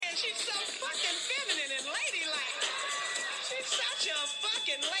She's so fucking feminine and ladylike. She's such a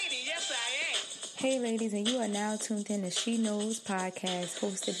fucking lady. Yes, I am. Hey ladies, and you are now tuned in to She Knows podcast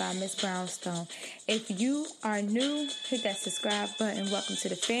hosted by Miss Brownstone. If you are new, hit that subscribe button. Welcome to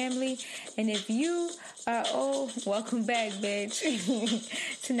the family. And if you are old, welcome back,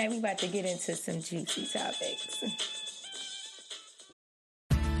 bitch. Tonight we about to get into some juicy topics.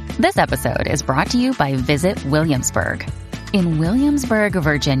 This episode is brought to you by Visit Williamsburg. In Williamsburg,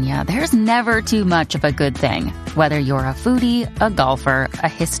 Virginia, there's never too much of a good thing. Whether you're a foodie, a golfer, a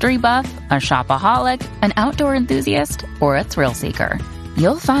history buff, a shopaholic, an outdoor enthusiast, or a thrill seeker,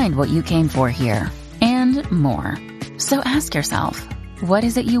 you'll find what you came for here and more. So ask yourself, what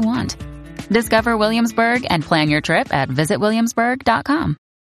is it you want? Discover Williamsburg and plan your trip at visitwilliamsburg.com.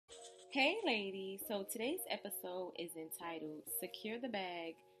 Hey ladies, so today's episode is entitled Secure the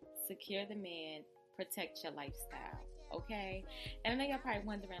Bag, Secure the Man, Protect Your Lifestyle. Okay, and I know y'all probably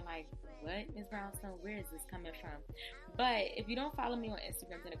wondering, like, what, Ms. Brownstone, where is this coming from? But if you don't follow me on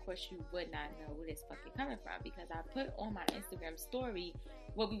Instagram, then of course you would not know where this fucking coming from, because I put on my Instagram story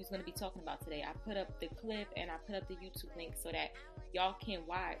what we was going to be talking about today. I put up the clip and I put up the YouTube link so that y'all can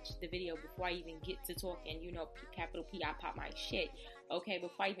watch the video before I even get to talking, you know, capital P, I pop my shit, okay,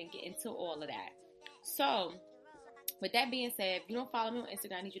 before I even get into all of that. So with that being said, if you don't follow me on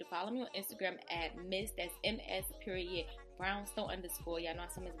Instagram, I need you to follow me on Instagram at Miss, that's MS period, Brownstone _. Y'all know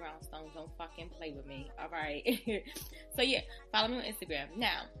some Miss Brownstone. Don't fucking play with me. All right. So yeah, follow me on Instagram.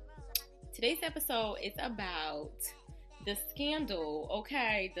 Now, today's episode is about the scandal.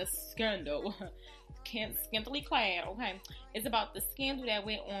 Okay, the scandal. Scantily clad. Okay, it's about the scandal that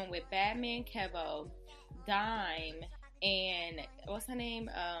went on with Batman Kevo, Dime, and what's her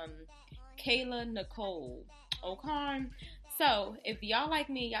name? Kayla Nicole. Okay, so if y'all like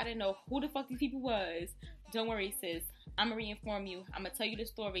me, y'all didn't know who the fuck these people was, don't worry, sis. I'm gonna reinform you. I'm gonna tell you the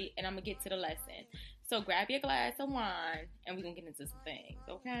story, and I'm gonna get to the lesson. So grab your glass of wine, and we're gonna get into some things,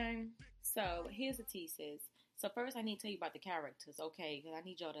 okay? So here's the tea, sis. So first, I need to tell you about the characters, okay? Because I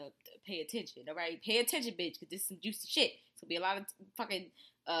need y'all to pay attention, all right? Pay attention, bitch, because this is some juicy shit. It's gonna be a lot of fucking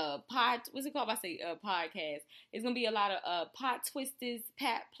what's it called? I say podcast. It's gonna be a lot of plot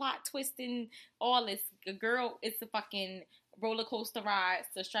twisting, all this. Girl, it's a fucking roller coaster ride.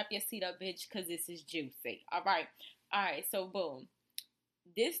 So strap your seat up, bitch, because this is juicy. All right. So boom.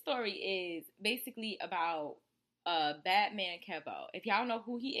 This story is basically about Batman Kevo. If y'all know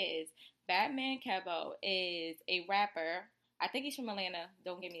who he is, Batman Kevo is a rapper. I think he's from Atlanta.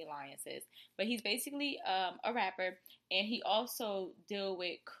 Don't get me lying, sis. But he's basically a rapper, and he also deal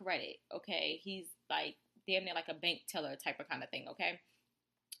with credit, okay? He's like damn near like a bank teller type of kind of thing, okay?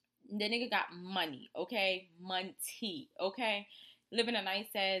 The nigga got money, okay? Money, okay? Living a nice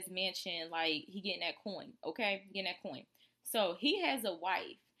ass mansion, like he getting that coin, okay? Getting that coin. So he has a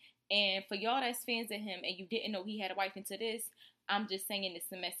wife, and for y'all that's fans of him and you didn't know he had a wife into this, I'm just saying it's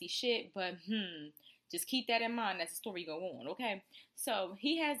some messy shit, but just keep that in mind as the story go on, okay? So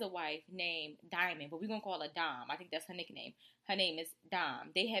he has a wife named Diamond, but we're gonna call her Dom. I think that's her nickname. Her name is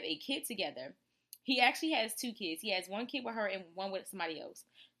Dom. They have a kid together. He actually has two kids. He has one kid with her and one with somebody else.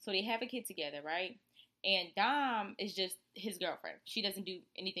 So they have a kid together, right? And Dom is just his girlfriend. She doesn't do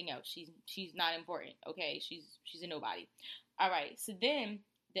anything else. She's not important, okay? She's a nobody. All right. So then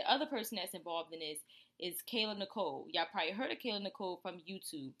the other person that's involved in this is Kayla Nicole. Y'all probably heard of Kayla Nicole from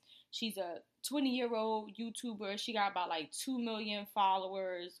YouTube. She's a 20-year-old YouTuber. She got about like 2 million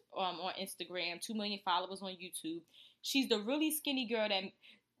followers on Instagram, 2 million followers on YouTube. She's the really skinny girl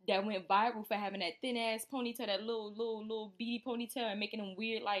that went viral for having that thin ass ponytail, that little beady ponytail, and making them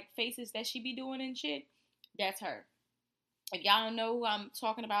weird like faces that she be doing and shit. That's her. If y'all don't know who I'm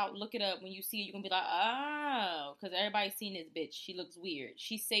talking about, look it up. When you see it, you're gonna be like, oh, because everybody's seen this bitch. She looks weird.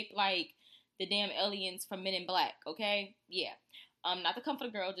 She's shaped like the damn aliens from Men in Black, okay? Yeah. Not to come for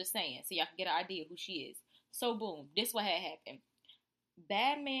the girl, just saying, so y'all can get an idea who she is. So boom, this what had happened.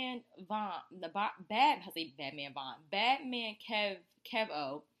 Batman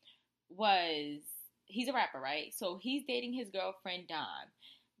Kevo he's a rapper, right? So he's dating his girlfriend Dime.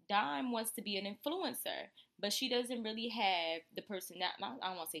 Dime wants to be an influencer, but she doesn't really have the personality. I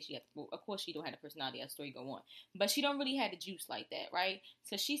don't want to say she has, well, of course she don't have the personality as the story go on, but she don't really have the juice like that, right?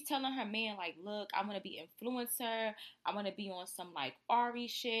 So she's telling her man, like, look, I want to be influencer. I want to be on some, like, Ari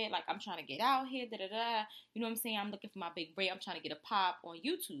shit. Like, I'm trying to get out here, da-da-da. You know what I'm saying? I'm looking for my big break. I'm trying to get a pop on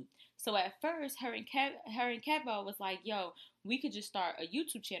YouTube. So at first, her and Kevo was like, yo, we could just start a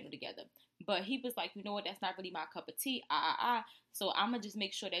YouTube channel together. But he was like, you know what, that's not really my cup of tea. So I'm going to just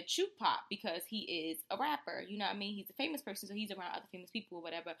make sure that you pop because he is a rapper. You know what I mean? He's a famous person, so he's around other famous people or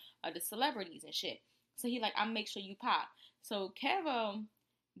whatever, other celebrities and shit. So he like, I'm going to make sure you pop. So Kevo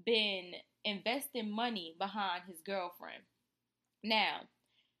been investing money behind his girlfriend. Now,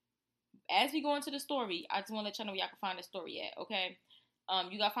 as we go into the story, I just want to let y'all know where y'all can find the story at, okay?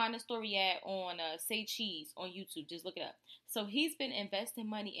 You gotta find the story at on Say Cheese on YouTube. Just look it up. So he's been investing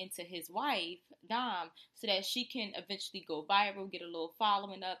money into his wife, Dom, so that she can eventually go viral, get a little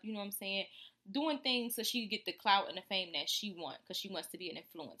following up, you know what I'm saying? Doing things so she can get the clout and the fame that she wants, because she wants to be an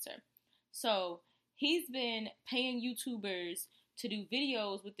influencer. So he's been paying YouTubers to do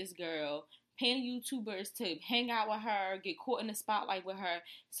videos with this girl, paying YouTubers to hang out with her, get caught in the spotlight with her,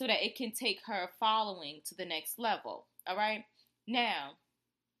 so that it can take her following to the next level. All right? Now,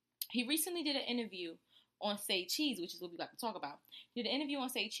 he recently did an interview on Say Cheese, which is what we got to talk about. He did an interview on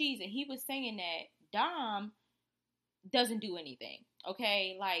Say Cheese, and he was saying that Dom doesn't do anything,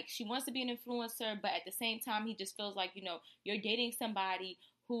 okay? Like, she wants to be an influencer, but at the same time, he just feels like, you know, you're dating somebody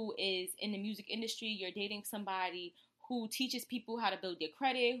who is in the music industry, you're dating somebody who teaches people how to build their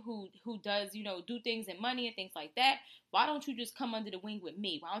credit, who does, you know, do things in money and things like that. Why don't you just come under the wing with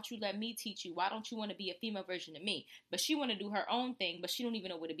me? Why don't you let me teach you? Why don't you want to be a female version of me? But she want to do her own thing, but she don't even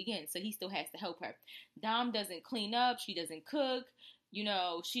know where to begin. So he still has to help her. Dom doesn't clean up. She doesn't cook. You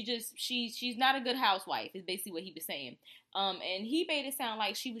know, she's not a good housewife, is basically what he was saying. And he made it sound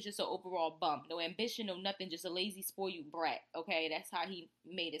like she was just an overall bum. No ambition, no nothing, just a lazy, spoiled brat. Okay, that's how he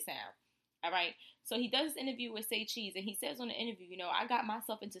made it sound. All right. So he does this interview with Say Cheese, and he says on the interview, you know, I got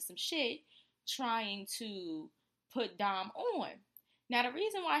myself into some shit trying to put Dom on. Now, the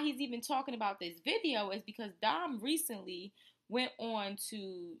reason why he's even talking about this video is because Dom recently went on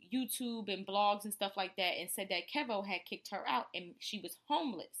to YouTube and blogs and stuff like that and said that Kevo had kicked her out and she was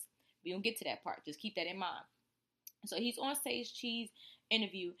homeless. We don't get to that part. Just keep that in mind. So he's on Say Cheese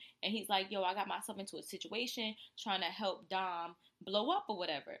interview, and he's like, yo, I got myself into a situation trying to help Dom blow up or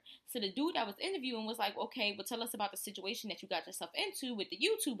whatever. So the dude that was interviewing was like, okay, well, tell us about the situation that you got yourself into with the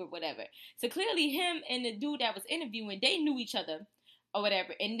YouTube or whatever. So clearly him and the dude that was interviewing, they knew each other or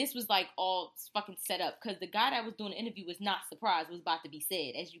whatever, and this was like all fucking set up, because the guy that was doing the interview was not surprised what was about to be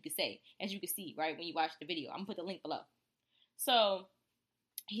said, as you could see, right, when you watch the video. I'm gonna put the link below. So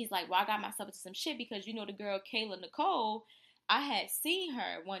he's like, well, I got myself into some shit because, you know, the girl Kayla Nicole, I had seen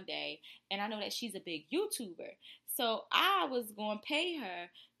her one day, and I know that she's a big YouTuber. So I was going to pay her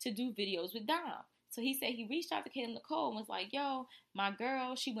to do videos with Dom. So he said he reached out to Kayla Nicole and was like, yo, my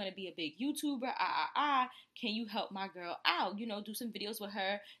girl, she want to be a big YouTuber. Can you help my girl out? You know, do some videos with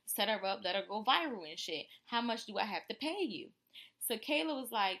her, set her up, let her go viral and shit. How much do I have to pay you? So Kayla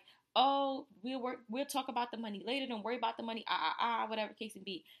was like, oh, we'll talk about the money later. Don't worry about the money. Whatever case it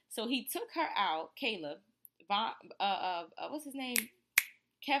be. So he took her out, Kayla, what's his name?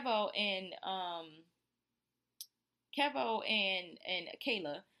 Kevo and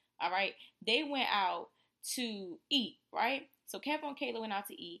Kayla, all right? They went out to eat, right? So Kevo and Kayla went out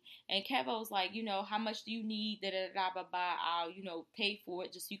to eat, and Kevo's like, you know, how much do you need? I'll, you know, pay for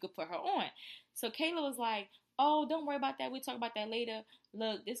it just so you could put her on. So Kayla was like, oh, don't worry about that. We'll talk about that later.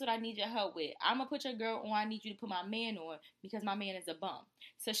 Look, this is what I need your help with. I'm going to put your girl on. I need you to put my man on because my man is a bum.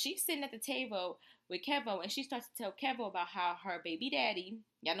 So she's sitting at the table with Kevo, and she starts to tell Kevo about how her baby daddy,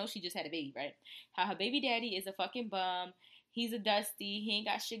 y'all know she just had a baby, right? How her baby daddy is a fucking bum. He's a dusty. He ain't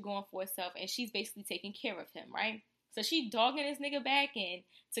got shit going for himself, and she's basically taking care of him, right? So she dogging this nigga back in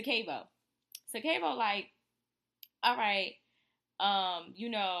to Kevo. So Kevo like, all right, you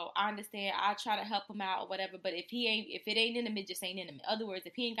know, I understand. I'll try to help him out or whatever. But if it ain't in him, it just ain't in him. In other words,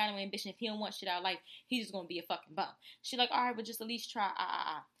 if he ain't got no ambition, if he don't want shit out of life, he's just gonna be a fucking bum. She like, all right, but just at least try.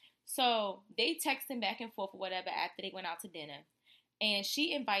 So they texting back and forth or whatever after they went out to dinner, and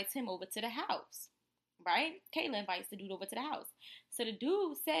she invites him over to the house. Right? Kayla invites the dude over to the house. So the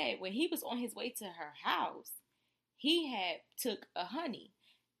dude said when he was on his way to her house, he had took a honey.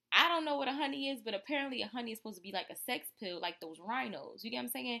 I don't know what a honey is, but apparently a honey is supposed to be like a sex pill, like those rhinos. You get what I'm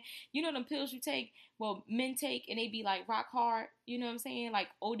saying? You know them pills you take, well, men take, and they be like rock hard. You know what I'm saying? Like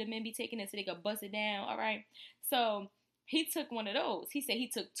older men be taking it so they can bust it down, all right? So he took one of those. He said he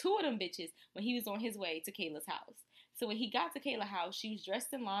took 2 of them bitches when he was on his way to Kayla's house. So when he got to Kayla's house, she was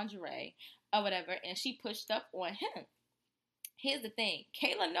dressed in lingerie or whatever, and she pushed up on him. Here's the thing.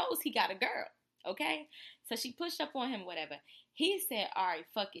 Kayla knows he got a girl, okay? So she pushed up on him, whatever. He said, all right,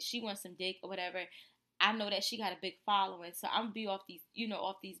 fuck it. She wants some dick or whatever. I know that she got a big following, so I'm going to be off these, you know,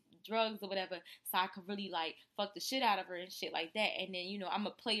 off these drugs or whatever, so I could really, like, fuck the shit out of her and shit like that. And then, you know, I'm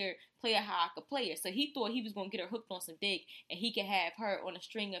a player how I could play her. So he thought he was going to get her hooked on some dick, and he could have her on a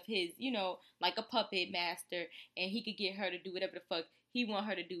string of his, you know, like a puppet master, and he could get her to do whatever the fuck he want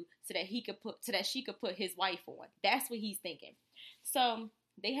her to do so that she could put his wife on. That's what he's thinking. So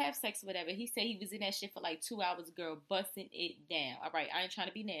they have sex or whatever. He said he was in that shit for like 2 hours, girl, busting it down. All right, I ain't trying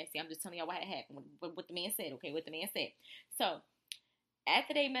to be nasty. I'm just telling y'all what had happened, what the man said, okay, what the man said. So,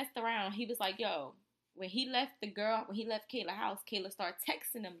 after they messed around, he was like, yo, when he left Kayla's house, Kayla started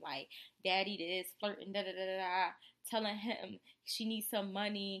texting him like, daddy this, flirting, da-da-da-da-da, telling him she needs some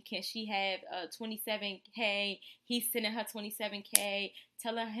money. Can she have $27K? He's sending her $27K,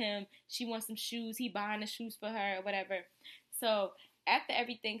 telling him she wants some shoes. He buying the shoes for her or whatever. So after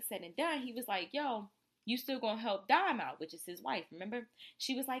everything's said and done, he was like, yo, you still gonna help Dom out, which is his wife, remember?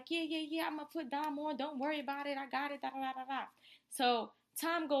 She was like, yeah, I'm gonna put Dom on. Don't worry about it. I got it, da-da-da-da-da. So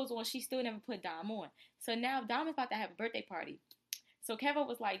time goes on. She still never put Dom on. So now Dom is about to have a birthday party. So Kevin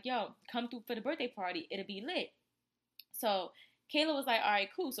was like, yo, come through for the birthday party. It'll be lit. So Kayla was like, all right,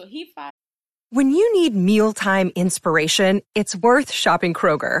 cool. So he filed. When you need mealtime inspiration, it's worth shopping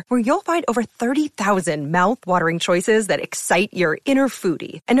Kroger, where you'll find over 30,000 mouth-watering choices that excite your inner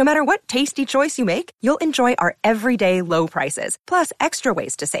foodie. And no matter what tasty choice you make, you'll enjoy our everyday low prices, plus extra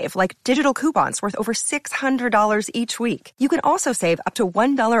ways to save, like digital coupons worth over $600 each week. You can also save up to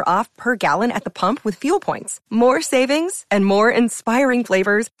 $1 off per gallon at the pump with fuel points. More savings and more inspiring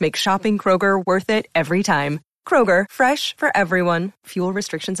flavors make shopping Kroger worth it every time. Kroger, fresh for everyone. Fuel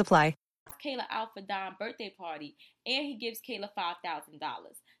restrictions apply. Kayla out for Dom's birthday party, and he gives Kayla $5,000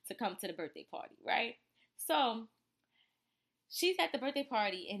 to come to the birthday party, right? So she's at the birthday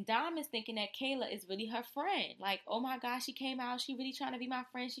party, and Dom is thinking that Kayla is really her friend. Like, oh my gosh, she came out, she really trying to be my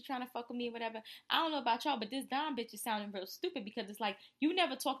friend, she trying to fuck with me or whatever. I don't know about y'all, but this Dom bitch is sounding real stupid, because it's like, you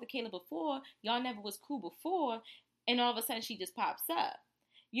never talked to Kayla before, y'all never was cool before, and all of a sudden she just pops up.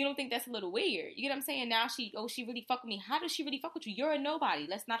 You don't think that's a little weird? You get what I'm saying? Now she really fuck with me. How does she really fuck with you? You're a nobody.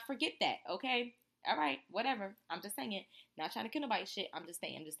 Let's not forget that, okay? All right, whatever. I'm just saying. Not trying to kill nobody's shit. I'm just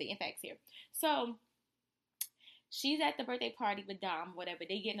stating facts here. So, she's at the birthday party with Dom, whatever.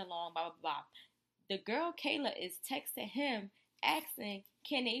 They getting along, blah, blah, blah. The girl, Kayla, is texting him, asking,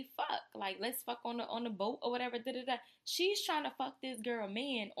 can they fuck? Like, let's fuck on the boat or whatever, da-da-da. She's trying to fuck this girl,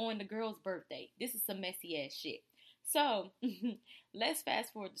 man, on the girl's birthday. This is some messy ass shit. So, let's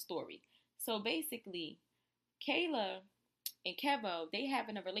fast forward the story. So, basically, Kayla and Kevo, they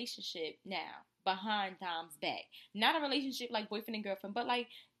having a relationship now behind Dom's back. Not a relationship like boyfriend and girlfriend, but like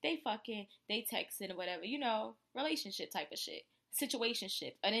they fucking, they texting or whatever, you know, relationship type of shit.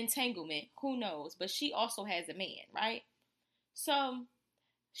 Situationship, an entanglement, who knows? But she also has a man, right? So,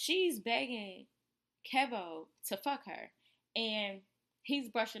 she's begging Kevo to fuck her, and he's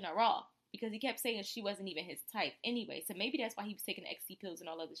brushing her off, because he kept saying she wasn't even his type anyway. So maybe that's why he was taking XC pills and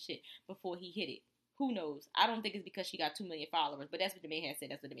all other shit before he hit it. Who knows? I don't think it's because she got 2 million followers, but that's what the man had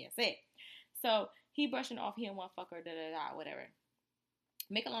said. So he brushing off, he don't want to fuck her, da-da-da, whatever.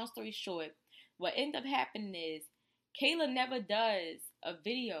 Make a long story short, what ended up happening is Kayla never does a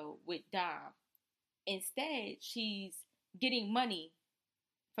video with Dom. Instead, she's getting money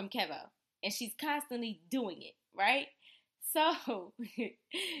from Kevo. And she's constantly doing it, right? So,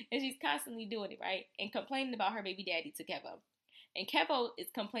 and she's constantly doing it, right? And complaining about her baby daddy to Kevo. And Kevo is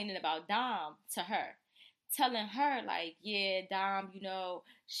complaining about Dom to her. Telling her, like, yeah, Dom, you know,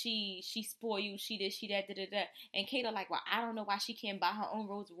 she spoil you, she this, she that, da-da-da. And Kayla like, well, I don't know why she can't buy her own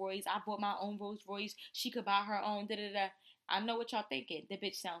Rolls Royce. I bought my own Rolls Royce. She could buy her own, da-da-da. I know what y'all thinking. The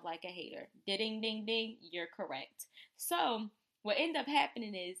bitch sounds like a hater. Ding, ding, ding. You're correct. So, what ended up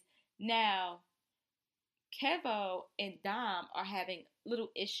happening is, now, Kevo and Dom are having little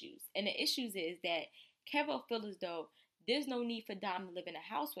issues. And the issues is that Kevo feels as though there's no need for Dom to live in a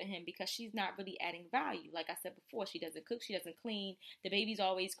house with him, because she's not really adding value. Like I said before, she doesn't cook, she doesn't clean, the baby's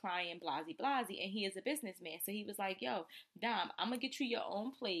always crying, blasey, and he is a businessman. So he was like, yo, Dom, I'm going to get you your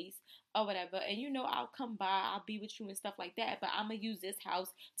own place or whatever, and you know, I'll come by, I'll be with you and stuff like that, but I'm going to use this house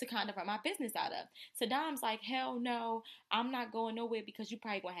to kind of run my business out of. So Dom's like, hell no, I'm not going nowhere, because you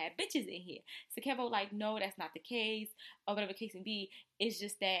probably going to have bitches in here. So Kevo like, no, that's not the case, or whatever the case may be. It's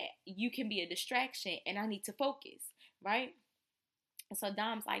just that you can be a distraction, and I need to focus. Right? And so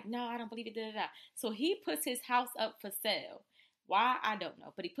Dom's like, no, I don't believe it, da-da-da. So he puts his house up for sale. Why? I don't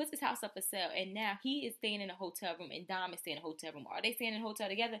know. But he puts his house up for sale, and now he is staying in a hotel room, and Dom is staying in a hotel room. Are they staying in a hotel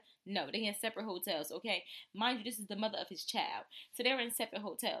together? No, they're in separate hotels, okay? Mind you, this is the mother of his child. So they're in separate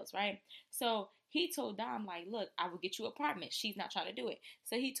hotels, right? So he told Dom, like, look, I will get you an apartment. She's not trying to do it.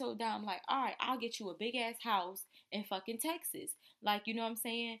 So he told Dom, like, all right, I'll get you a big-ass house in fucking Texas. Like, you know what I'm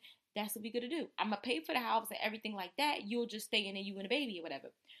saying? That's what we gonna do. I'm gonna pay for the house and everything like that. You'll just stay in it, you and the baby or whatever.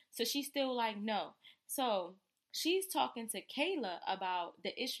 So she's still like, no. So she's talking to Kayla about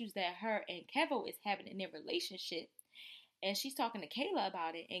the issues that her and Kevo is having in their relationship. And she's talking to Kayla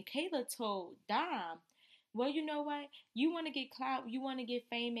about it. And Kayla told Dom Well, you know what? You want to get clout, you want to get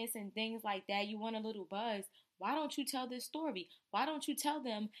famous and things like that. You want a little buzz. Why don't you tell this story? Why don't you tell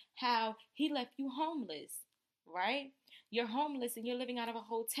them how he left you homeless, right? You're homeless and you're living out of a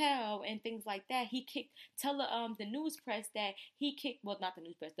hotel and things like that. He kicked. Tell the news press that he kicked. Well, not the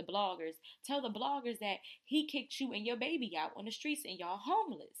news press, the bloggers. Tell the bloggers that he kicked you and your baby out on the streets and y'all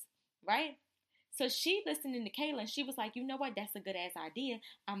homeless, right? So she listening to Kayla and she was like, you know what? That's a good ass idea.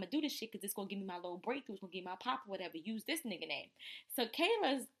 I'm going to do this shit because it's going to give me my little breakthrough. It's going to give me my pop or whatever. Use this nigga name. So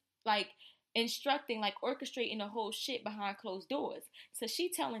Kayla's like instructing, like orchestrating the whole shit behind closed doors. So she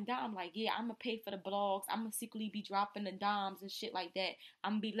telling Dom like, yeah, I'm going to pay for the blogs. I'm going to secretly be dropping the Doms and shit like that.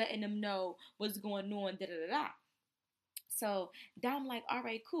 I'm going to be letting them know what's going on, da-da-da-da. So Dom like, all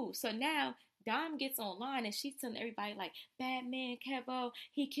right, cool. So now Dom gets online and she's telling everybody like, bad man Kevo,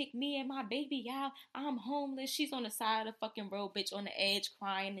 he kicked me and my baby out. I'm homeless. She's on the side of the fucking road, bitch, on the edge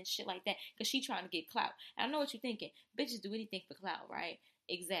crying and shit like that because she trying to get clout. And I know what you're thinking. Bitches do anything for clout, right?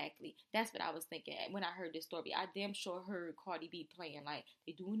 Exactly. That's what I was thinking when I heard this story. I damn sure heard Cardi B playing like,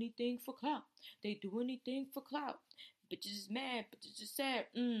 they do anything for clout. They do anything for clout. Bitches is mad, bitches is sad.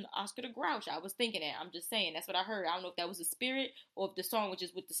 Oscar the Grouch. I was thinking that. I'm just saying. That's what I heard. I don't know if that was a spirit or if the song was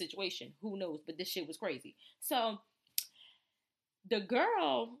just with the situation. Who knows? But this shit was crazy. So the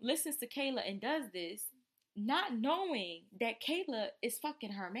girl listens to Kayla and does this, not knowing that Kayla is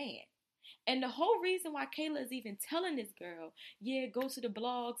fucking her man. And the whole reason why Kayla is even telling this girl, yeah, go to the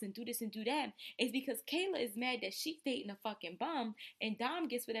blogs and do this and do that, is because Kayla is mad that she's dating a fucking bum and Dom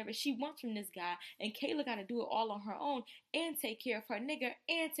gets whatever she wants from this guy and Kayla got to do it all on her own and take care of her nigga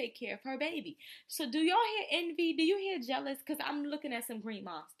and take care of her baby. So do y'all hear envy? Do you hear jealous? Because I'm looking at some green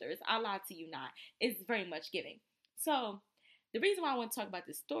monsters. I lie to you not. It's very much giving. So the reason why I want to talk about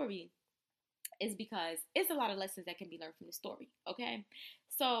this story is because it's a lot of lessons that can be learned from the story, okay?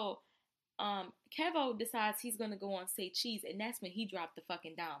 So Kevo decides he's gonna go on Say Cheese, and that's when he dropped the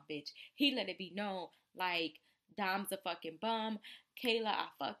fucking Dom, bitch. He let it be known, like, Dom's a fucking bum. Kayla, I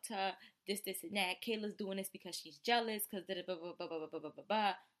fucked her. This, and that. Kayla's doing this because she's jealous, because blah, blah, blah, blah, blah, blah, blah,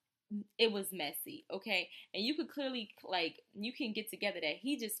 blah. It was messy, okay? And you could clearly, like, you can get together that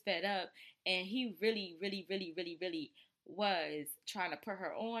he just fed up, and he really, really, really, really, really was trying to put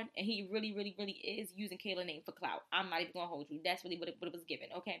her on, and he really, really, really is using Kayla's name for clout. I'm not even gonna hold you. That's really what it was given,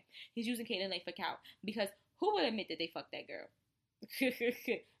 okay? He's using Kayla's name for clout because who would admit that they fucked that girl?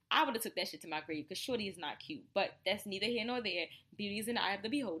 I would have took that shit to my grave because Shorty is not cute, but that's neither here nor there. Beauty's in the eye of the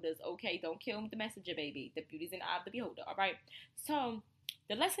beholders, okay? Don't kill the messenger, baby. The beauty's in the eye of the beholder, all right? So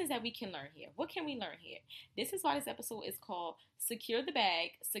the lessons that we can learn here. What can we learn here? This is why this episode is called Secure the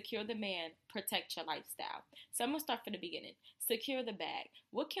Bag, Secure the Man, Protect Your Lifestyle. So I'm going to start from the beginning. Secure the bag.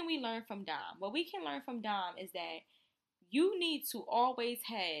 What can we learn from Dom? What we can learn from Dom is that you need to always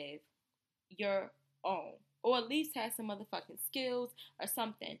have your own. Or at least have some motherfucking skills or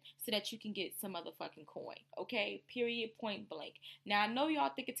something so that you can get some motherfucking coin. Okay? Period, point blank. Now, I know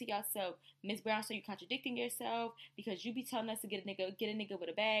y'all thinking to yourself, Miss Brown, so you contradicting yourself because you be telling us to get a nigga with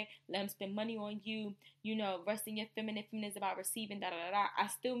a bag, let him spend money on you, you know, resting your feminine is about receiving, da-da-da-da. I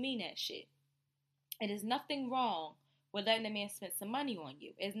still mean that shit. It is nothing wrong with letting a man spend some money on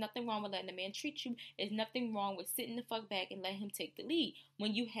you. There's nothing wrong with letting a man treat you. There's nothing wrong with sitting the fuck back and letting him take the lead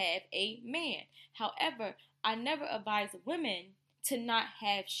when you have a man. However, I never advise women to not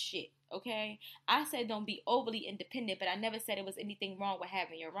have shit, okay? I said don't be overly independent, but I never said it was anything wrong with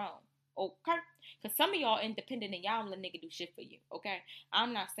having your own, okay? Because some of y'all independent and y'all don't let a nigga do shit for you, okay?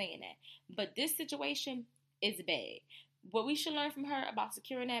 I'm not saying that. But this situation is bad. What we should learn from her about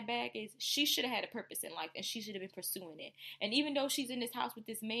securing that bag is she should have had a purpose in life and she should have been pursuing it. And even though she's in this house with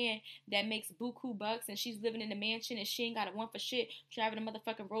this man that makes buku bucks and she's living in a mansion and she ain't got a one for shit, driving a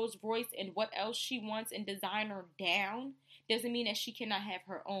motherfucking Rolls Royce and what else she wants and designer down, doesn't mean that she cannot have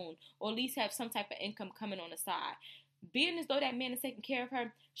her own or at least have some type of income coming on the side. Being as though that man is taking care of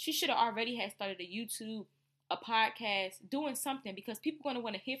her, she should have already had started a YouTube, a podcast, doing something because people are going to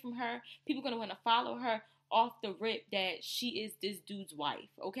want to hear from her. People are going to want to follow her off the rip that she is this dude's wife,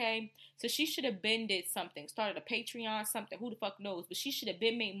 okay? So she should have been did something, started a Patreon, something, who the fuck knows, but she should have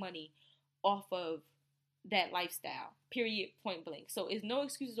been made money off of that lifestyle, period, point blank. So it's no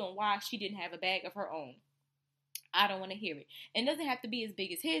excuses on why she didn't have a bag of her own. I don't want to hear it. It doesn't have to be as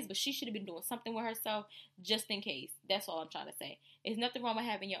big as his, but she should have been doing something with herself just in case. That's all I'm trying to say. There's nothing wrong with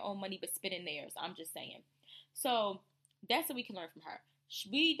having your own money but spending theirs. I'm just saying. So that's what we can learn from her.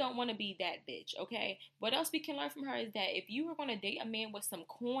 We don't want to be that bitch, okay? What else we can learn from her is that if you are going to date a man with some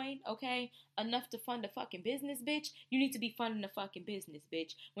coin, okay, enough to fund a fucking business, bitch, you need to be funding the fucking business,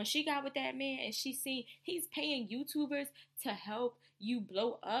 bitch. When she got with that man and she seen he's paying YouTubers to help you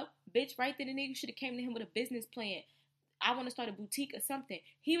blow up, bitch, right then and there, you should have came to him with a business plan. I want to start a boutique or something.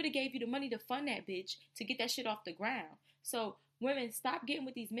 He would have gave you the money to fund that bitch to get that shit off the ground. So women, stop getting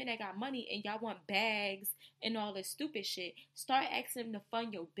with these men that got money and y'all want bags and all this stupid shit. Start asking them to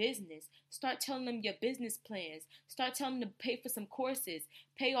fund your business. Start telling them your business plans. Start telling them to pay for some courses.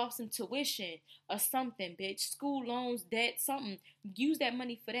 Pay off some tuition or something, bitch. School loans, debt, something. Use that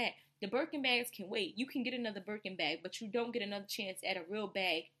money for that. The Birkin bags can wait. You can get another Birkin bag, but you don't get another chance at a real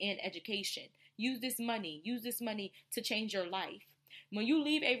bag and education. Use this money to change your life. When you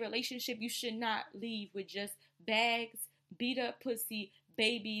leave a relationship, you should not leave with just bags, beat up pussy,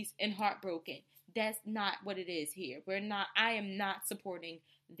 babies, and heartbroken. That's not what it is here. I am not supporting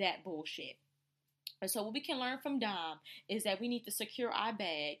that bullshit. And so what we can learn from Dom is that we need to secure our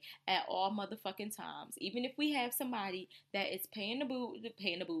bag at all motherfucking times. Even if we have somebody that is paying the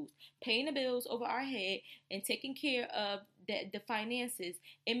bills over our head and taking care of the finances,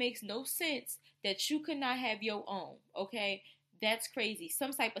 it makes no sense that you could not have your own, okay? That's crazy.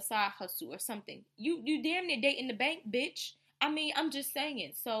 Some type of side hustle or something. You damn near dating the bank, bitch. I mean, I'm just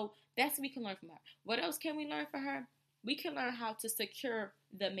saying. So that's what we can learn from her. What else can we learn from her? We can learn how to secure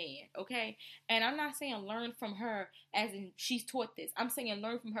the man, okay? And I'm not saying learn from her as in she's taught this. I'm saying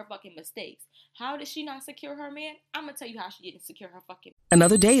learn from her fucking mistakes. How did she not secure her man? I'm going to tell you how she didn't secure her fucking.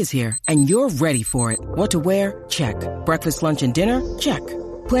 Another day is here, and you're ready for it. What to wear? Check. Breakfast, lunch, and dinner? Check.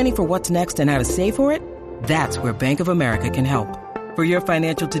 Planning for what's next and how to save for it? That's where Bank of America can help. For your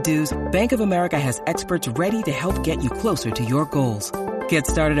financial to-dos, Bank of America has experts ready to help get you closer to your goals. Get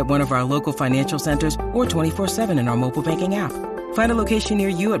started at one of our local financial centers or 24/7 in our mobile banking app. Find a location near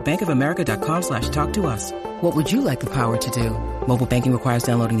you at bankofamerica.com/talktous. What would you like the power to do? Mobile banking requires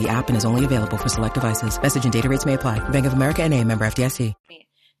downloading the app and is only available for select devices. Message and data rates may apply. Bank of America N.A., member FDIC.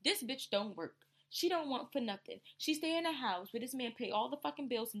 This bitch don't work. She don't want for nothing. She stay in a house where this man pay all the fucking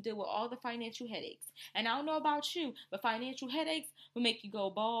bills and deal with all the financial headaches. And I don't know about you, but financial headaches will make you go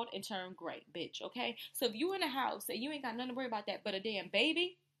bald and turn gray, bitch, okay? So if you in a house and you ain't got nothing to worry about that but a damn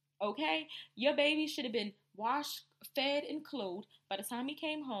baby, okay? Your baby should have been washed, fed, and clothed by the time he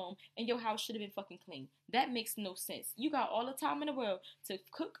came home, and your house should have been fucking clean. That makes no sense. You got all the time in the world to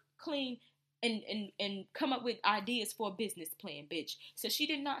cook, clean, and come up with ideas for a business plan, bitch. So she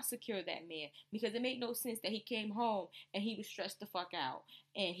did not secure that man because it made no sense that he came home and he was stressed the fuck out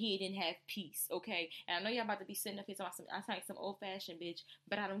and he didn't have peace, okay? And I know y'all about to be sitting up here talking I sound like some old-fashioned bitch,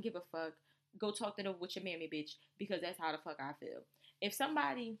 but I don't give a fuck. Go talk to them with your mammy, bitch, because that's how the fuck I feel. If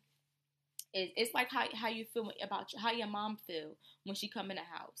somebody it's like how you feel about how your mom feel when she come in the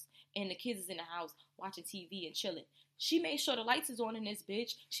house and the kids is in the house watching TV and chilling. She made sure the lights is on in this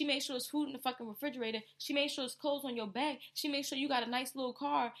bitch. She made sure there's food in the fucking refrigerator. She made sure there's clothes on your back. She made sure you got a nice little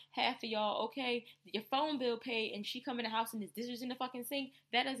car, half of y'all, okay? Your phone bill paid, and she come in the house and there's dishes in the fucking sink.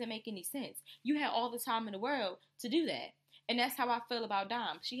 That doesn't make any sense. You had all the time in the world to do that. And that's how I feel about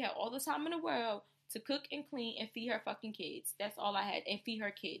Dom. She had all the time in the world to cook and clean and feed her fucking kids. That's all I had. And feed her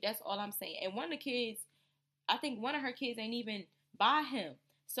kid. That's all I'm saying. And one of the kids, I think one of her kids ain't even by him.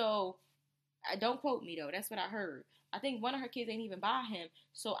 So, don't quote me though. That's what I heard. I think one of her kids ain't even by him.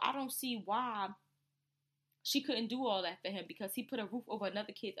 So I don't see why she couldn't do all that for him because he put a roof over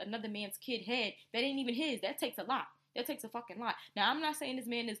another man's kid head. That ain't even his. That takes a lot. That takes a fucking lot. Now, I'm not saying this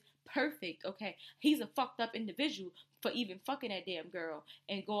man is perfect, okay? He's a fucked up individual for even fucking that damn girl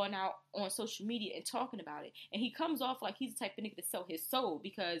and going out on social media and talking about it. And he comes off like he's the type of nigga to sell his soul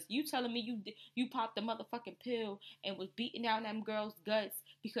because you telling me you popped the motherfucking pill and was beating down them girl's guts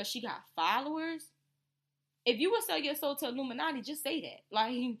because she got followers? If you would sell your soul to Illuminati, just say that.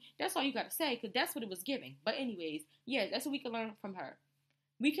 Like, that's all you gotta say, because that's what it was giving. But anyways, yeah, that's what we can learn from her.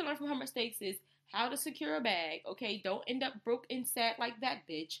 We can learn from her mistakes is how to secure a bag, okay? Don't end up broke and sad like that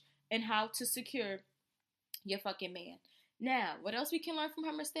bitch. And how to secure your fucking man. Now, what else we can learn from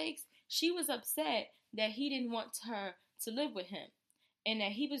her mistakes? She was upset that he didn't want her to live with him. And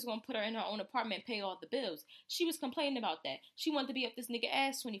that he was going to put her in her own apartment and pay all the bills. She was complaining about that. She wanted to be up this nigga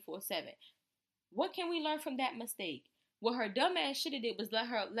ass 24/7. What can we learn from that mistake? What her dumb ass should have did was let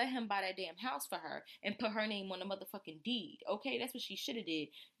him buy that damn house for her and put her name on the motherfucking deed. Okay, that's what she should have did.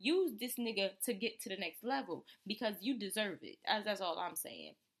 Use this nigga to get to the next level because you deserve it. That's all I'm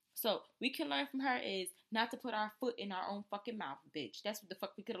saying. So we can learn from her is not to put our foot in our own fucking mouth, bitch. That's what the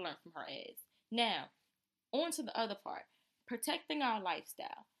fuck we could have learned from her is. Now, on to the other part. Protecting our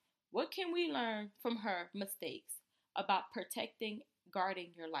lifestyle. What can we learn from her mistakes about protecting guarding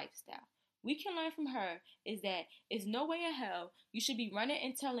your lifestyle. We can learn from her is that it's no way in hell you should be running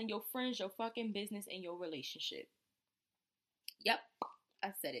and telling your friends your fucking business in your relationship. Yep, I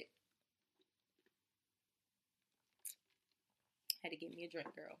said it. Had to get me a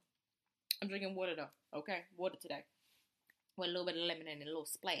drink, girl. I'm drinking water though, okay? Water today. With a little bit of lemon and a little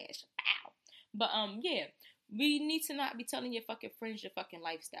splash. Ow. But yeah. We need to not be telling your fucking friends your fucking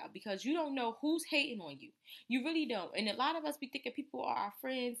lifestyle because you don't know who's hating on you. You really don't. And a lot of us be thinking people are our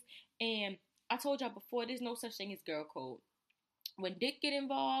friends. And I told y'all before, there's no such thing as girl code. When dick get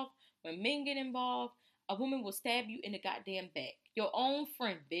involved, when men get involved, a woman will stab you in the goddamn back. Your own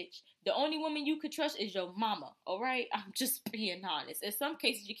friend, bitch. The only woman you could trust is your mama, alright? I'm just being honest. In some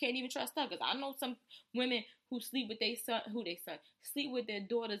cases, you can't even trust her. Because I know some women who sleep with their son, sleep with their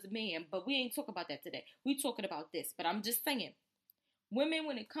daughter's man. But we ain't talking about that today. We talking about this. But I'm just saying, women,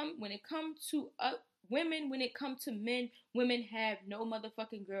 when it come to men, women have no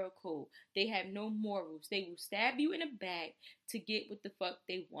motherfucking girl code. They have no morals. They will stab you in the back to get what the fuck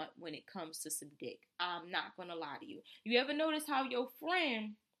they want when it comes to some dick. I'm not gonna lie to you. You ever notice how your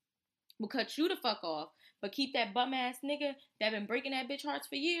friend will cut you the fuck off, but keep that bum ass nigga that been breaking that bitch hearts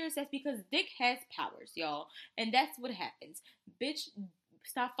for years? That's because dick has powers, y'all. And that's what happens. Bitch,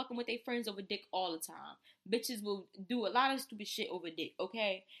 stop fucking with their friends over dick all the time. Bitches will do a lot of stupid shit over dick,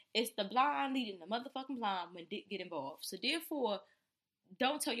 okay? It's the blind leading the motherfucking blind when dick get involved. So therefore,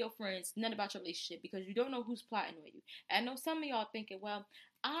 don't tell your friends nothing about your relationship because you don't know who's plotting on you. And I know some of y'all thinking, well,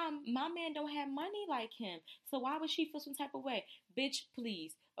 my man don't have money like him, so why would she feel some type of way? Bitch,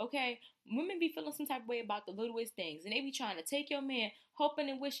 please, okay? Women be feeling some type of way about the littlest things, and they be trying to take your man,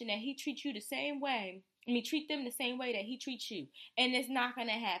 hoping and wishing that he treats you the same way. Treat them the same way that he treats you. And it's not going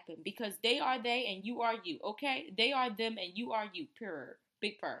to happen because they are they and you are you, okay? They are them and you are you, period.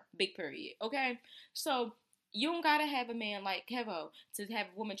 Big period, okay? So, you don't got to have a man like Kevo to have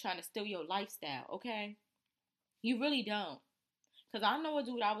a woman trying to steal your lifestyle, okay? You really don't. Because I know a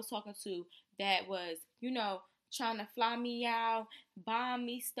dude I was talking to that was, trying to fly me out, buy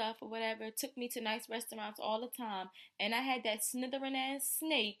me stuff or whatever, took me to nice restaurants all the time, and I had that snithering ass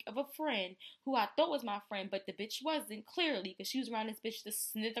snake of a friend who I thought was my friend, but the bitch wasn't, clearly, because she was around this bitch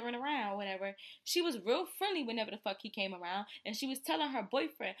just snithering around, whatever. She was real friendly whenever the fuck he came around, and she was telling her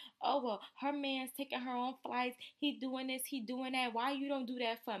boyfriend, oh, well, her man's taking her on flights, he doing this, he doing that, why you don't do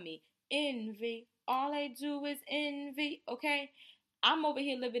that for me? Envy. All they do is envy, okay? I'm over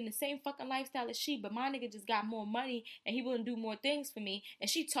here living the same fucking lifestyle as she, but my nigga just got more money and he wouldn't do more things for me. And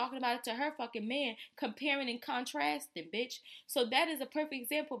she talking about it to her fucking man, comparing and contrasting, bitch. So that is a perfect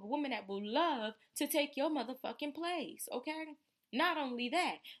example of a woman that will love to take your motherfucking place, okay? Not only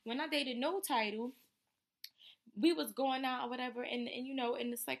that, when I dated No Title, we was going out or whatever, and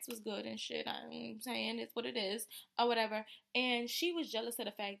the sex was good and shit. I'm saying it's what it is or whatever. And she was jealous of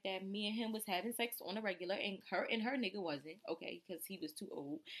the fact that me and him was having sex on a regular, and her nigga wasn't, okay, because he was too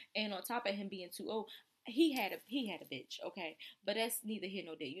old. And on top of him being too old, he had a bitch, okay. But that's neither here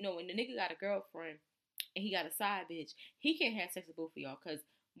nor there. When the nigga got a girlfriend and he got a side bitch, he can't have sex with both of y'all because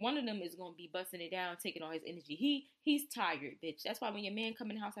one of them is going to be busting it down, taking all his energy. He's tired, bitch. That's why when your man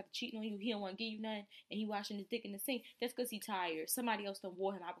come in the house after cheating on you, he don't want to give you nothing, and he washing his dick in the sink. That's because he tired. Somebody else done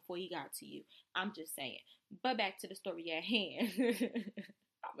wore him out before he got to you. I'm just saying. But back to the story at hand.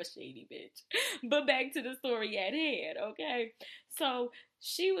 I'm a shady bitch. But back to the story at hand, okay? So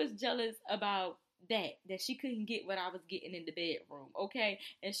she was jealous about that she couldn't get what I was getting in the bedroom, okay?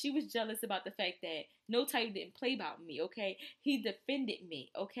 And she was jealous about the fact that No Title didn't play about me, okay? He defended me,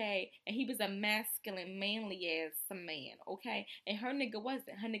 okay? And he was a masculine, manly ass man, okay? And her nigga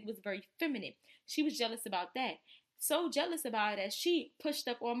wasn't. Her nigga was very feminine. She was jealous about that. So jealous about it that she pushed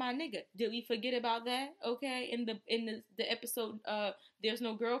up on my nigga. Did we forget about that, okay? In the episode, There's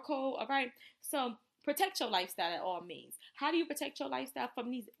No Girl Code, all right? So protect your lifestyle at all means. How do you protect your lifestyle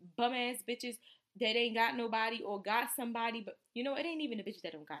from these bum ass bitches that ain't got nobody or got somebody? But it ain't even the bitches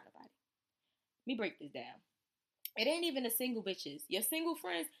that don't got nobody. Let me break this down. It ain't even the single bitches. Your single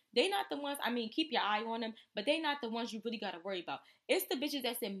friends, they not the ones, keep your eye on them, but they not the ones you really got to worry about. It's the bitches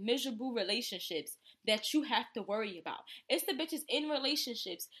that's in miserable relationships that you have to worry about. It's the bitches in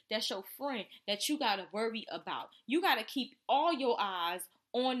relationships that's your friend that you got to worry about. You got to keep all your eyes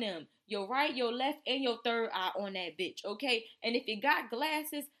on them. Your right, your left, and your third eye on that bitch, okay? And if you got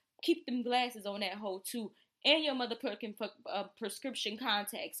glasses, keep them glasses on that hoe too. and your mother fucking prescription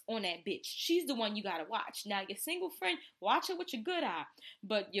contacts on that bitch. She's the one you gotta watch. Now, your single friend, watch her with your good eye.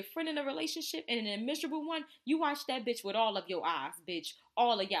 But your friend in a relationship and in a miserable one, you watch that bitch with all of your eyes, bitch.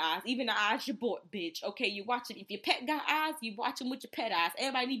 All of your eyes. Even the eyes you bought, bitch. Okay, you watch it. If your pet got eyes, you watch them with your pet eyes.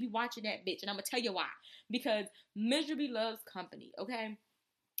 Everybody need to be watching that bitch. And I'm gonna tell you why. Because misery loves company, okay?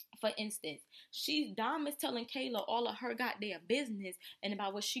 For instance, Dom is telling Kayla all of her goddamn business and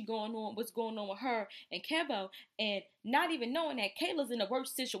about what's going on with her and Kevo, and not even knowing that Kayla's in a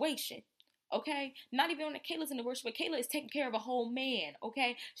worse situation. Okay? Not even knowing that Kayla's in the worst, but Kayla is taking care of a whole man,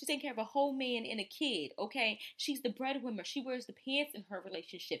 okay? She's taking care of a whole man and a kid, okay? She's the breadwinner. She wears the pants in her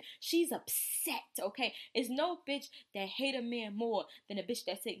relationship. She's upset, okay? It's no bitch that hate a man more than a bitch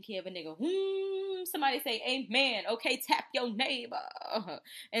that's taking care of a nigga. Somebody say amen, okay? Tap your neighbor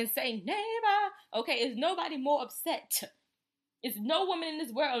and say neighbor, okay? Is nobody more upset? It's no woman in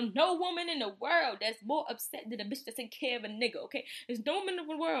this world, no woman in the world that's more upset than a bitch that's taking care of a nigga, okay? There's no woman in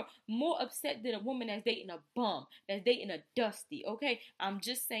the world more upset than a woman that's dating a bum, that's dating a dusty, okay? I'm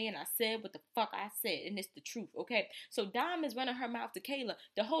just saying, I said what the fuck I said, and it's the truth, okay? So Dom is running her mouth to Kayla.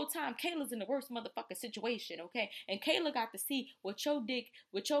 The whole time, Kayla's in the worst motherfucking situation, okay? And Kayla got to see what your dick,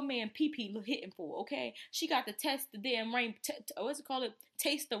 what your man PP hitting for, okay? She got to test the damn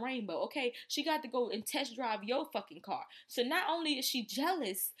taste the rainbow, okay? She got to go and test drive your fucking car. So not only is she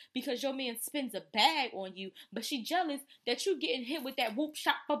jealous because your man spends a bag on you, but she jealous that you getting hit with that whoop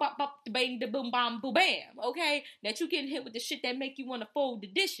shop bop bop bop bang da boom bam boom bam, okay? That you getting hit with the shit that make you want to fold the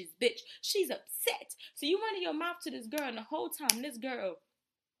dishes, bitch. She's upset. So you running your mouth to this girl, and the whole time this girl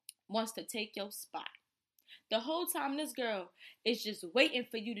wants to take your spot. The whole time this girl is just waiting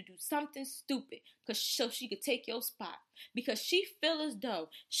for you to do something stupid so she could take your spot. Because she feel as though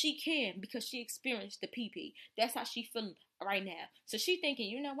she can because she experienced the PP. That's how she feeling right now. So she thinking,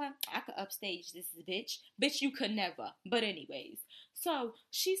 you know what? I could upstage this bitch. Bitch, you could never. But anyways. So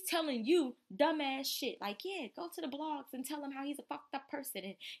she's telling you dumbass shit. Like, yeah, go to the blogs and tell him how he's a fucked up person.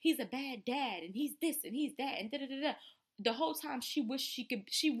 And he's a bad dad. And he's this and he's that. And da-da-da-da. The whole time she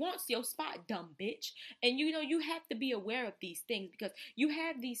wants your spot, dumb bitch. And you know, you have to be aware of these things because you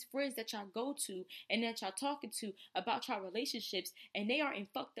have these friends that y'all go to and that y'all talking to about y'all relationships, and they are in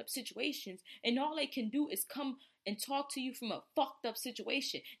fucked up situations, and all they can do is come and talk to you from a fucked up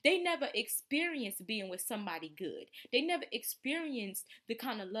situation. They never experienced being with somebody good. They never experienced the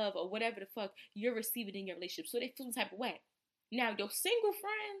kind of love or whatever the fuck you're receiving in your relationship. So they feel some type of way. Now, your single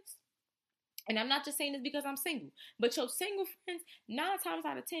friends, and I'm not just saying this because I'm single, but your single friends, 9 times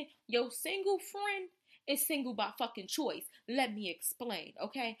out of 10, your single friend is single by fucking choice. Let me explain,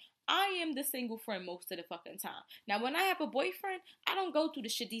 okay? I am the single friend most of the fucking time. Now, when I have a boyfriend, I don't go through the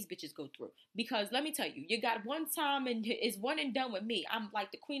shit these bitches go through. Because let me tell you, you got one time and it's one and done with me. I'm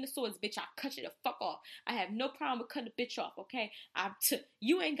like the Queen of Swords, bitch. I cut you the fuck off. I have no problem with cutting a bitch off, okay?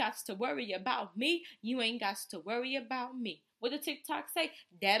 You ain't got to worry about me. You ain't got to worry about me. What the TikTok say?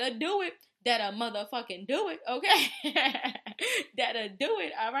 That'll do it. That'll motherfucking do it, okay? That'll do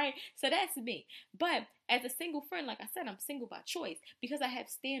it, all right? So that's me. But as a single friend, like I said, I'm single by choice because I have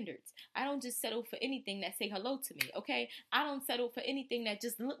standards. I don't just settle for anything that say hello to me, okay? I don't settle for anything that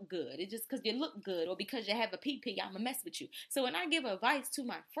just look good. It's just because you look good or because you have a PP, I'ma mess with you. So when I give advice to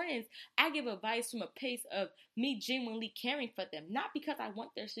my friends, I give advice from a place of me genuinely caring for them. Not because I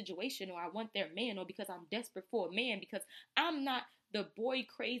want their situation or I want their man or because I'm desperate for a man, because I'm not the boy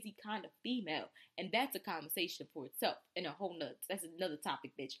crazy kind of female, and that's a conversation for itself and a whole nother, that's another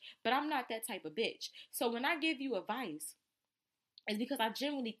topic, bitch. But I'm not that type of bitch. So when I give you advice, it's because I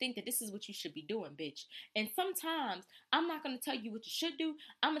genuinely think that this is what you should be doing, bitch. And sometimes I'm not going to tell you what you should do.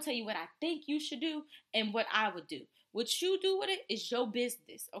 I'm going to tell you what I think you should do and what I would do. What you do with it is your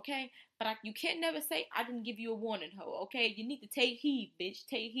business, okay? But you can't never say, I didn't give you a warning, ho, okay? You need to take heed, bitch.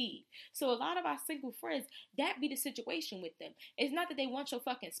 Take heed. So a lot of our single friends, that be the situation with them. It's not that they want your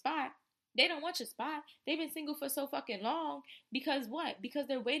fucking spot. They don't want your spot. They've been single for so fucking long. Because what? Because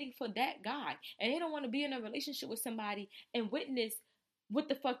they're waiting for that guy. And they don't want to be in a relationship with somebody and witness what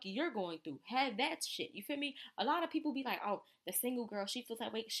the fuck you're going through. Have that shit. You feel me? A lot of people be like, oh, the single girl, she feels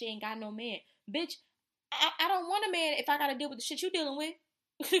that way because she ain't got no man. Bitch, I don't want a man if I got to deal with the shit you dealing with.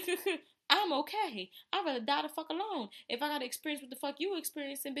 I'm okay. I'd rather die the fuck alone if I got to experience what the fuck you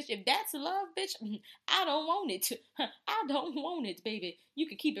experiencing, bitch. If that's love, bitch, I don't want it. I don't want it, baby. You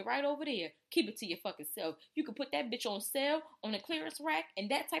can keep it right over there. Keep it to your fucking self. You can put that bitch on sale on a clearance rack, and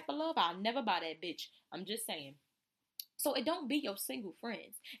that type of love, I'll never buy that bitch. I'm just saying. So it don't be your single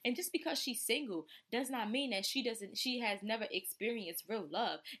friends. And just because she's single does not mean that she has never experienced real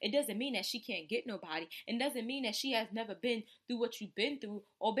love. It doesn't mean that she can't get nobody. It doesn't mean that she has never been through what you've been through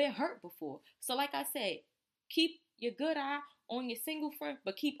or been hurt before. So like I said, Keep your good eye on your single friend,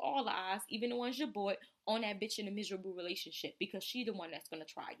 but keep all the eyes, even the ones you bought, on that bitch in a miserable relationship, because she the one that's gonna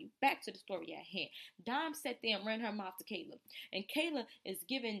try you. Back to the story at hand. Dom sat there and ran her mouth to Kayla, and Kayla is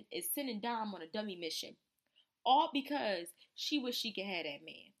sending Dom on a dummy mission, all because she wish she could have that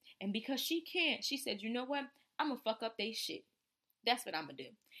man, and because she can't, she said, you know what? I'm gonna fuck up they shit. That's what I'm gonna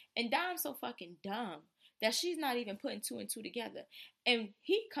do. And Dom's so fucking dumb that she's not even putting two and two together. And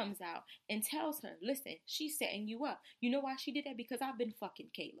he comes out and tells her, listen, she's setting you up. You know why she did that? Because I've been fucking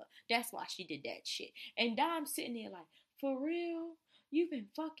Kayla. That's why she did that shit. And Dom's sitting there like, for real? You've been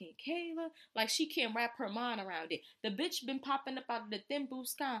fucking Kayla? Like she can't wrap her mind around it. The bitch been popping up out of the thin blue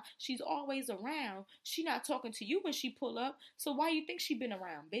sky. She's always around. She not talking to you when she pull up. So why you think she been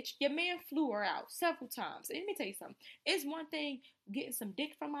around, bitch? Your man flew her out several times. And let me tell you something. It's one thing getting some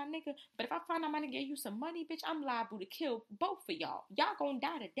dick from my nigga, but if I find out my nigga gave you some money, bitch, I'm liable to kill both of y'all. Y'all gonna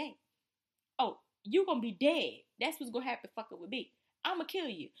die today. Oh, you gonna be dead. That's what's gonna happen fucking with me. I'ma kill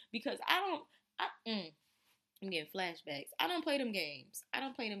you because I'm getting flashbacks. I don't play them games.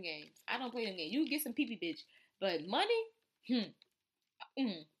 You get some pee-pee, bitch. But money? Let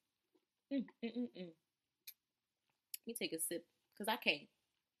me take a sip. Because I can't.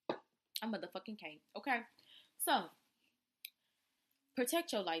 I motherfucking can't. Okay? So,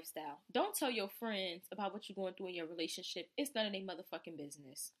 protect your lifestyle. Don't tell your friends about what you're going through in your relationship. It's none of their motherfucking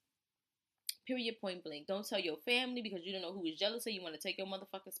business. Period, point blank. Don't tell your family because you don't know who is jealous or you want to take your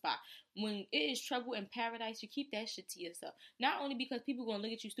motherfucking spot. When it is trouble in paradise, you keep that shit to yourself. Not only because people going to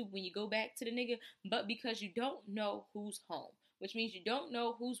look at you stupid when you go back to the nigga, but because you don't know who's home. Which means you don't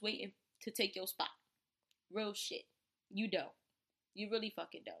know who's waiting to take your spot. Real shit. You don't. You really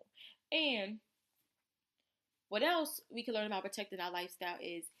fucking don't. And what else we can learn about protecting our lifestyle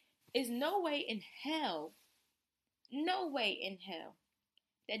is no way in hell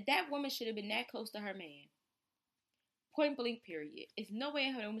that woman should have been that close to her man. Point blank, period. It's no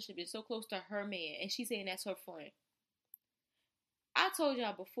way her woman should have been so close to her man, and she's saying that's her friend. I told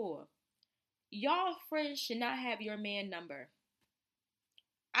y'all before, y'all friends should not have your man number.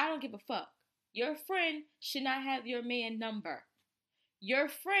 I don't give a fuck. Your friend should not have your man number. Your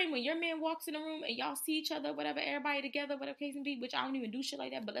friend, when your man walks in the room and y'all see each other, whatever, everybody together, whatever case may be, which I don't even do shit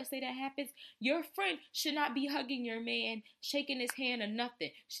like that, but let's say that happens, your friend should not be hugging your man, shaking his hand or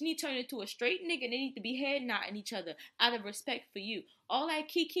nothing. She need to turn into a straight nigga and they need to be head nodding each other out of respect for you. All that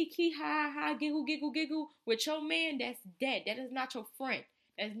kiki, ha, giggle with your man, that's dead. That is not your friend.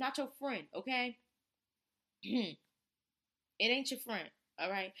 That is not your friend, okay? It ain't your friend,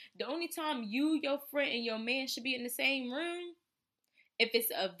 alright? The only time you, your friend, and your man should be in the same room if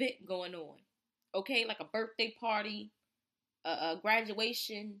it's an event going on, okay? Like a birthday party, a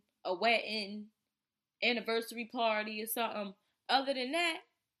graduation, a wedding, anniversary party or something. Other than that,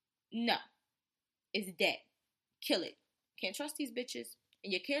 no. It's dead. Kill it. Can't trust these bitches.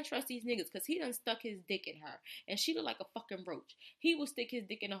 And you can't trust these niggas because he done stuck his dick in her. And she look like a fucking roach. He will stick his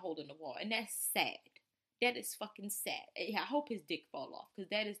dick in a hole in the wall. And that's sad. That is fucking sad. I hope his dick fall off because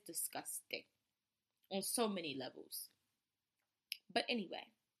that is disgusting. On so many levels. But anyway,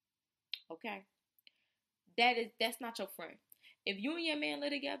 okay, that's not your friend. If you and your man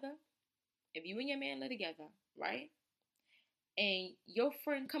live together, right, and your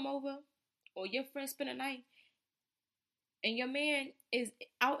friend come over, or your friend spend a night, and your man is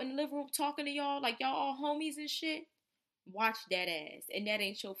out in the living room talking to y'all like y'all all homies and shit, watch that ass, and that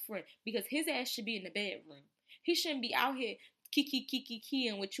ain't your friend, because his ass should be in the bedroom. He shouldn't be out here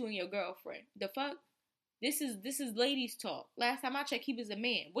keying with you and your girlfriend. The fuck? This is ladies talk. Last time I checked, he was a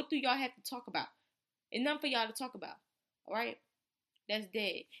man. What do y'all have to talk about? It's nothing for y'all to talk about. Alright? That's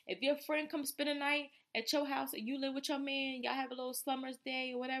dead. If your friend comes spend a night at your house and you live with your man, y'all have a little slumber's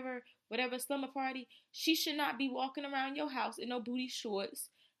day or whatever slumber party, she should not be walking around your house in no booty shorts,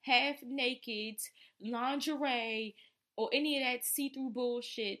 half naked, lingerie, or any of that see-through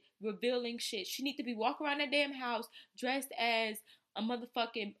bullshit, revealing shit. She need to be walking around that damn house dressed as a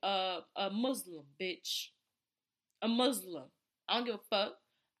motherfucking a Muslim, bitch. A Muslim. I don't give a fuck.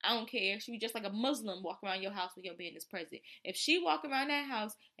 I don't care. She be just like a Muslim walking around your house with your man is present. If she walk around that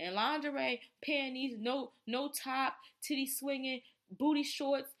house in lingerie, panties, no top, titty swinging, booty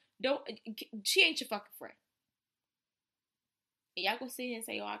shorts, she ain't your fucking friend. And y'all gonna sit here and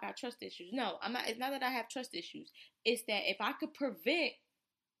say, oh, I got trust issues. No, I'm not. It's not that I have trust issues. It's that if I could prevent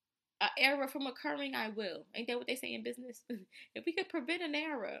an error from occurring, I will. Ain't that what they say in business? If we could prevent an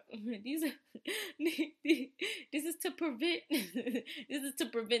error, this is to prevent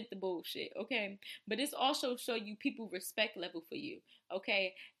the bullshit, okay? But this also show you people respect level for you,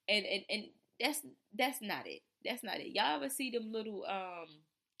 okay? And that's not it. That's not it. Y'all ever see them little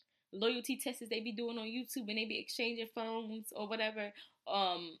loyalty tests they be doing on YouTube, and they be exchanging phones or whatever.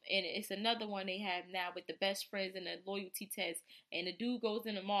 And it's another one they have now with the best friends and the loyalty test. And the dude goes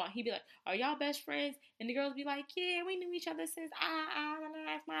in the mall. He be like, "Are y'all best friends?" And the girls be like, "Yeah, we knew each other since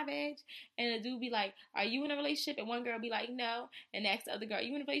that's my bitch." And the dude be like, "Are you in a relationship?" And one girl be like, "No." And asks the other girl, "Are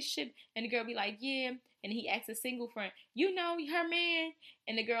you in a relationship?" And the girl be like, "Yeah." And he asks a single friend, "You know her man?"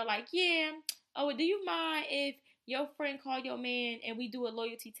 And the girl like, "Yeah. Oh, do you mind if your friend call your man and we do a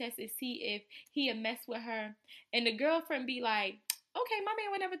loyalty test and see if he'll mess with her?" And the girlfriend be like, "Okay, my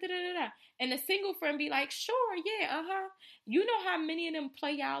man would never da-da-da-da." And the single friend be like, "Sure, yeah, You know how many of them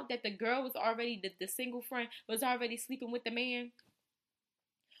play out that the girl was already, the single friend was already sleeping with the man?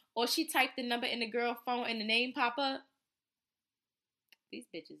 Or she typed the number in the girl phone and the name pop up? These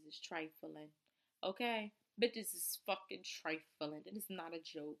bitches is trifling, okay? Bitches is fucking trifling. It is not a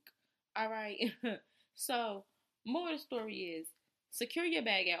joke, all right? So, more of the story is, secure your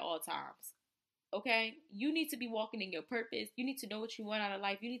bag at all times. Okay, you need to be walking in your purpose. You need to know what you want out of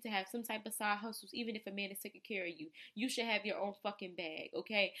life. You need to have some type of side hustles, even if a man is taking care of you. You should have your own fucking bag,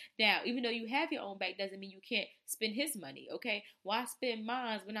 okay? Now, even though you have your own bag, doesn't mean you can't spend his money, okay? Why spend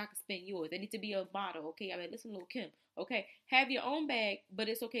mine when I can spend yours? They need to be a model, okay? I mean, listen, little Kim, okay? Have your own bag, but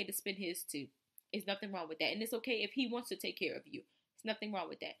it's okay to spend his too. There's nothing wrong with that. And it's okay if he wants to take care of you. There's nothing wrong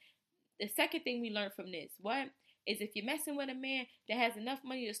with that. The second thing we learned from this, is if you're messing with a man that has enough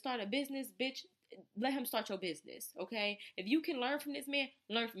money to start a business, bitch, let him start your business, okay? If you can learn from this man,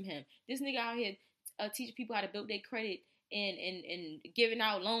 learn from him. This nigga out here teaching people how to build their credit and giving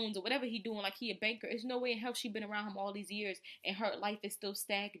out loans or whatever he doing like he a banker. There's no way in hell she been around him all these years and her life is still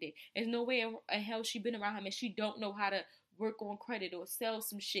stagnant. There's no way in hell she been around him and she don't know how to work on credit or sell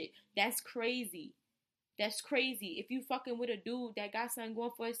some shit. That's crazy. That's crazy. If you fucking with a dude that got something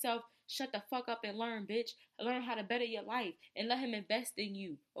going for himself, shut the fuck up and learn, bitch. Learn how to better your life and let him invest in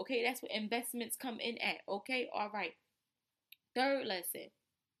you. Okay, that's what investments come in at. Okay, all right. Third lesson.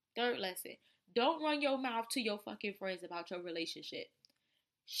 Don't run your mouth to your fucking friends about your relationship.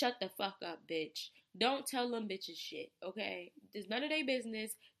 Shut the fuck up, bitch. Don't tell them bitches shit. Okay, there's none of their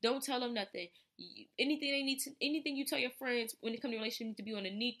business. Don't tell them nothing. Anything you tell your friends when it comes to relationship need to be on a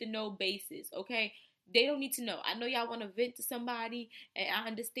need to know basis. Okay. They don't need to know. I know y'all want to vent to somebody, and I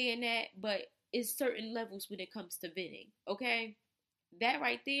understand that, but it's certain levels when it comes to venting, okay? That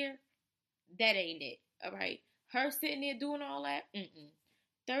right there, that ain't it, all right? Her sitting there doing all that,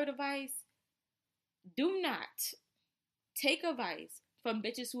 Third advice, do not take advice from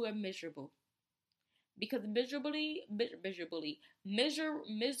bitches who are miserable. Because misery,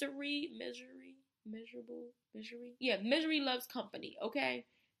 loves company, okay?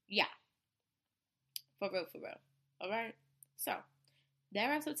 Yeah. For real. Alright? So, that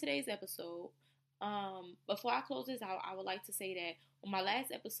wraps up today's episode. Before I close this out, I would like to say that on my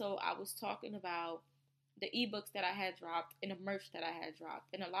last episode, I was talking about the ebooks that I had dropped and the merch that I had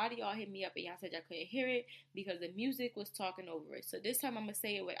dropped. And a lot of y'all hit me up and y'all said y'all couldn't hear it because the music was talking over it. So this time I'm going to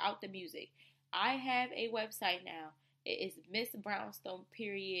say it without the music. I have a website now. It is Miss Brownstone,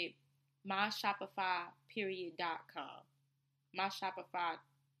 myshopify.com. myshopify.com.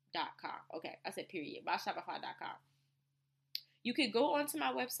 Okay, I said period. myshopify.com. You could go onto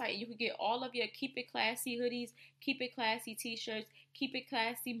my website and you can get all of your Keep It Classy hoodies, Keep It Classy t-shirts, Keep It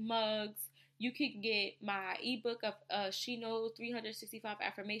Classy mugs. You can get my ebook of She Knows 365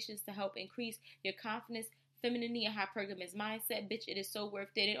 Affirmations to help increase your confidence, femininity, and hypergamous mindset. Bitch, it is so worth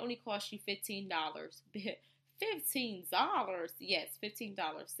it. It only costs you $15. $15? Yes, $15,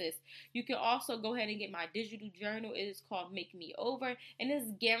 sis. You can also go ahead and get my digital journal. It is called Make Me Over, and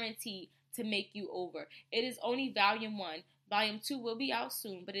it's guaranteed to make you over. It is only volume 1. Volume 2 will be out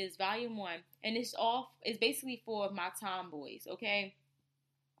soon, but it is volume 1, and it's basically for my tomboys, okay?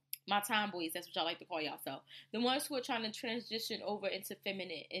 My tomboys, that's what y'all like to call yourself. The ones who are trying to transition over into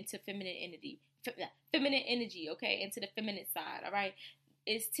feminine energy, okay, into the feminine side, all right?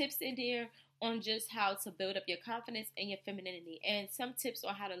 It's tips in there on just how to build up your confidence and your femininity, and some tips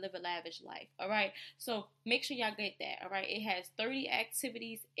on how to live a lavish life, all right? So make sure y'all get that, all right? It has 30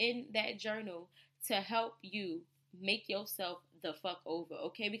 activities in that journal to help you make yourself the fuck over,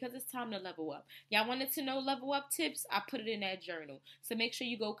 okay? Because it's time to level up. Y'all wanted to know level up tips? I put it in that journal. So make sure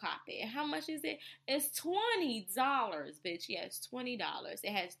you go copy it. And how much is it? It's $20, bitch. Yes, $20.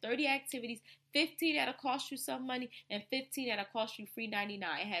 It has 30 activities, 15 that'll cost you some money, and 15 that'll cost you free $99.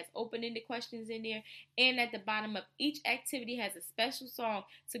 It has open-ended questions in there, and at the bottom of each activity has a special song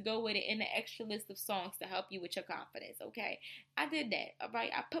to go with it and an extra list of songs to help you with your confidence, okay? I did that, all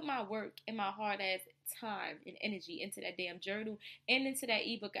right? I put my work and my hard-ass time and energy into that damn journal and into that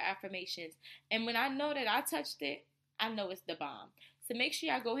ebook of affirmations, and when I know that I touched it, I know it's the bomb. So make sure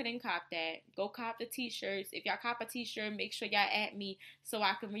y'all go ahead and cop that. Go cop the t-shirts. If y'all cop a t-shirt, make sure y'all add me so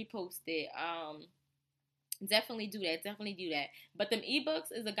I can repost it. Definitely do that. But them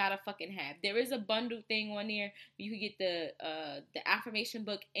ebooks is a gotta fucking have. There is a bundle thing on there. You can get the affirmation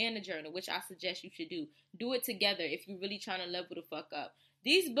book and the journal, which I suggest you should do. Do it together if you're really trying to level the fuck up.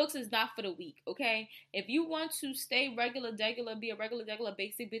 These books is not for the weak, okay? If you want to stay regular, be a regular,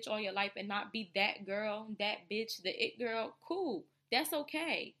 basic bitch all your life and not be that girl, that bitch, the it girl, cool. That's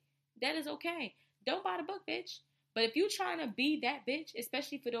okay. That is okay. Don't buy the book, bitch. But if you're trying to be that bitch,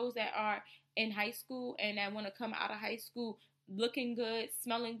 especially for those that are in high school and that want to come out of high school looking good,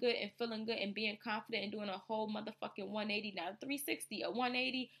 smelling good, and feeling good, and being confident and doing a whole motherfucking 180, not a 360, a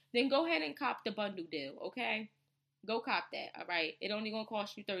 180, then go ahead and cop the bundle deal, okay? Go cop that, all right? It only gonna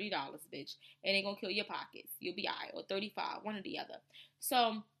cost you $30, bitch. It ain't gonna kill your pockets. You'll be all right, or $35, one or the other.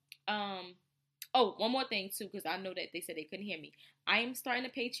 So, oh, one more thing, too, because I know that they said they couldn't hear me. I am starting a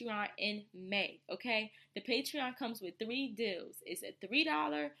Patreon in May, okay? The Patreon comes with 3 deals. It's a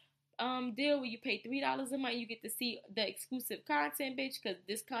 $3 deal where you pay $3 a month. You get to see the exclusive content, bitch, because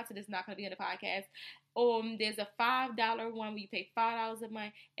this content is not going to be on the podcast. There's a $5 one where you pay $5 a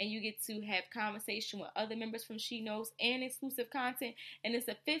month and you get to have conversation with other members from She Knows and exclusive content. And it's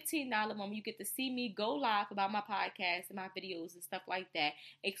a $15 one where you get to see me go live about my podcast and my videos and stuff like that.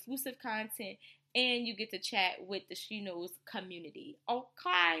 Exclusive content. And you get to chat with the She Knows community.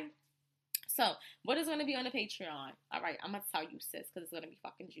 Okay. So, what is going to be on the Patreon? All right, I'm going to tell you, sis, because it's going to be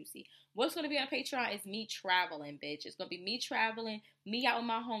fucking juicy. What's going to be on Patreon is me traveling, bitch. It's going to be me traveling, me out with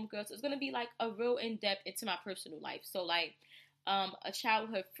my homegirls. So it's going to be, like, a real in-depth into my personal life. So, like, a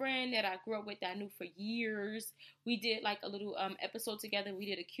childhood friend that I grew up with that I knew for years. We did, like, a little episode together. We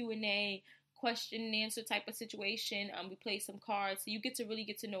did a Q&A, question and answer type of situation. We played some cards, so you get to really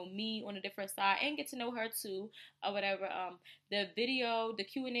get to know me on a different side and get to know her too, or whatever. The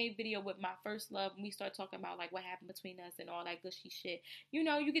Q&A video with my first love, we start talking about like what happened between us and all that gushy shit. You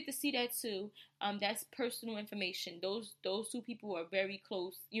know, you get to see that too. That's personal information. Those 2 people are very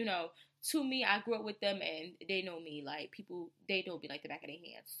close, you know, to me. I grew up with them and they know me, like people, they know me like the back of their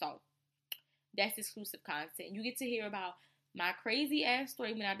hands. So that's exclusive content. You get to hear about my crazy ass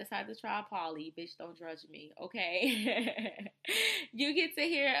story when I decided to try poly. Bitch, don't judge me, okay? You get to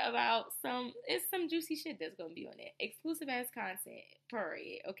hear about some juicy shit that's gonna be on it. Exclusive ass content,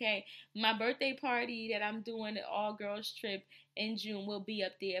 period, okay? My birthday party that I'm doing, an all girls trip in June, will be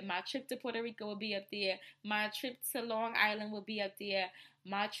up there. My trip to Puerto Rico will be up there. My trip to Long Island will be up there.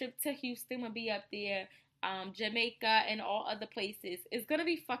 My trip to Houston will be up there. Jamaica and all other places. It's gonna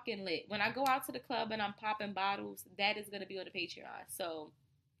be fucking lit. When I go out to the club and I'm popping bottles, that is gonna be on the Patreon. So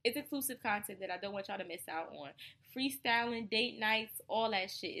it's exclusive content that I don't want y'all to miss out on. Freestyling, date nights, all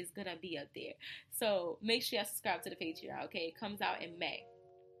that shit is gonna be up there. So make sure y'all subscribe to the Patreon, okay? It comes out in May.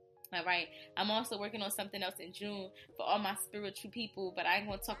 Alright, I'm also working on something else in June for all my spiritual people, but I ain't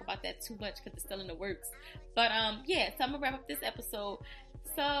gonna talk about that too much because it's still in the works. But yeah, so I'm gonna wrap up this episode.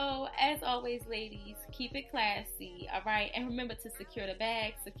 So, as always, ladies, keep it classy, alright? And remember to secure the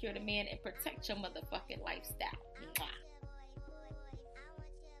bag, secure the man, and protect your motherfucking lifestyle. Mwah.